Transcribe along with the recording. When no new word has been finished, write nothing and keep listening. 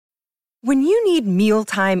When you need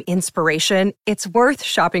mealtime inspiration, it's worth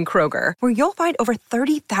shopping Kroger, where you'll find over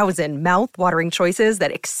 30,000 mouth-watering choices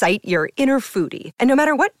that excite your inner foodie. And no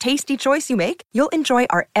matter what tasty choice you make, you'll enjoy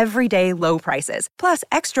our everyday low prices, plus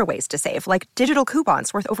extra ways to save, like digital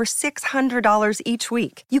coupons worth over $600 each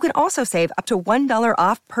week. You can also save up to $1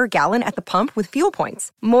 off per gallon at the pump with fuel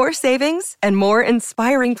points. More savings and more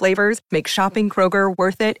inspiring flavors make shopping Kroger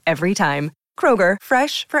worth it every time. Kroger,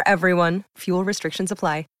 fresh for everyone. Fuel restrictions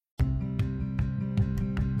apply.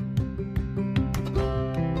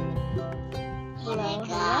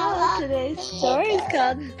 Today's story is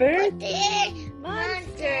called Birthday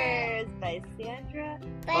Monsters by Sandra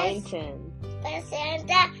Boynton.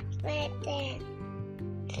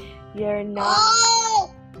 You're not.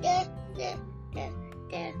 Oh, the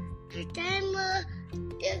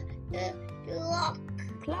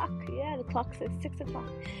clock. Yeah, the clock says 6 o'clock.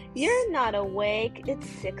 You're not awake. It's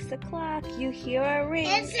 6 o'clock. You hear a ring.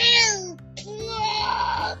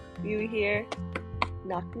 You hear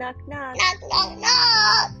knock, knock, knock. Knock, knock,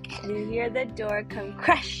 knock. You hear the door come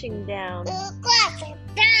crashing down.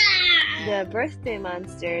 The birthday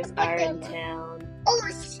monsters are in town. Oh,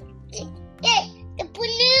 the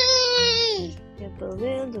balloon. The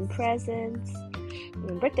balloons and presents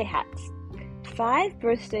and birthday hats. 5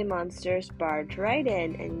 birthday monsters barge right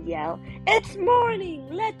in and yell, "It's morning!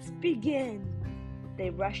 Let's begin!"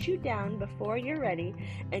 They rush you down before you're ready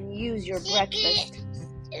and use your breakfast.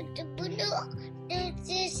 The balloon.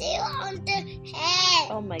 There's cereal on the head.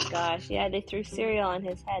 Oh my gosh, yeah, they threw cereal on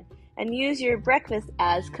his head. And use your breakfast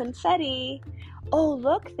as confetti. Oh,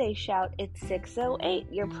 look, they shout, it's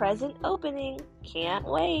 6:08, your present opening. Can't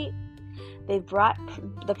wait. They've brought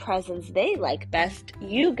the presents they like best.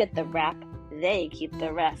 You get the wrap, they keep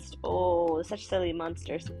the rest. Oh, such silly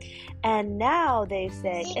monsters. And now they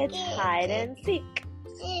say it's hide and seek.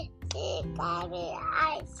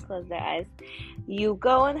 Close their eyes. You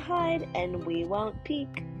go and hide and we won't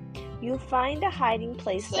peek. You find a hiding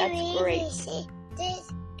place that's great.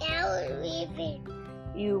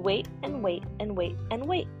 You wait and wait and wait and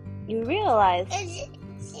wait. You realize the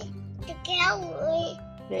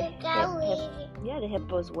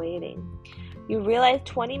hippo's waiting. You realize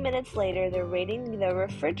 20 minutes later they're raiding the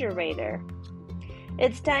refrigerator.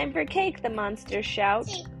 It's time for cake, the monsters shout.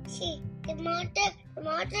 The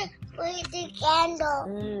monster plays the candle.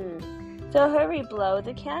 So hurry, blow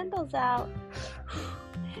the candles out.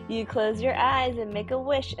 You close your eyes and make a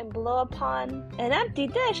wish and blow upon an empty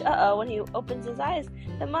dish. Uh-oh, when he opens his eyes,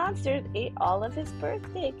 the monsters ate all of his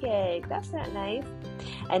birthday cake. That's not nice.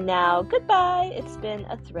 And now, goodbye. It's been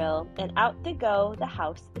a thrill. And out they go. The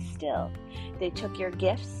house is still. They took your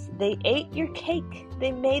gifts. They ate your cake.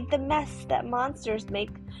 They made the mess that monsters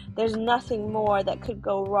make. There's nothing more that could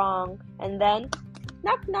go wrong. And then,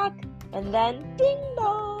 knock, knock. And then, ding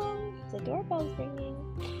dong. The doorbell's ringing.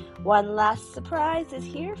 One last surprise is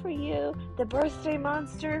here for you. The birthday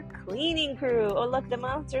monster cleaning crew. Oh, look, the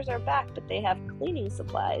monsters are back, but they have cleaning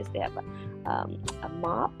supplies. They have a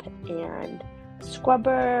mop and a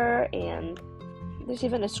scrubber, and there's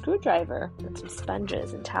even a screwdriver and some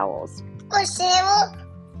sponges and towels. Oh, Sarah,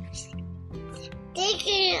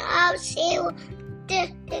 taking out Sarah,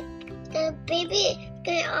 the baby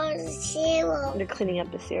get on the cereal. They're cleaning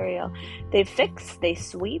up the cereal. They fix, they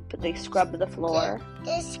sweep, they scrub the floor.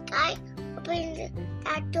 This guy opened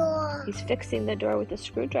that door. He's fixing the door with a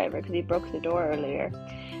screwdriver because he broke the door earlier.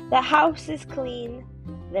 The house is clean.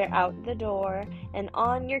 They're out the door. And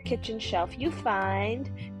on your kitchen shelf you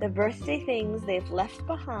find the birthday things they've left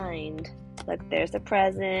behind. Look, there's a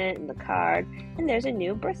present and the card. And there's a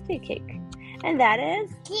new birthday cake. And that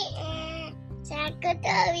is...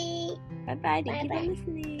 Secretary. Bye-bye. Thank you for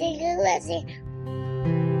listening. Thank you for listening.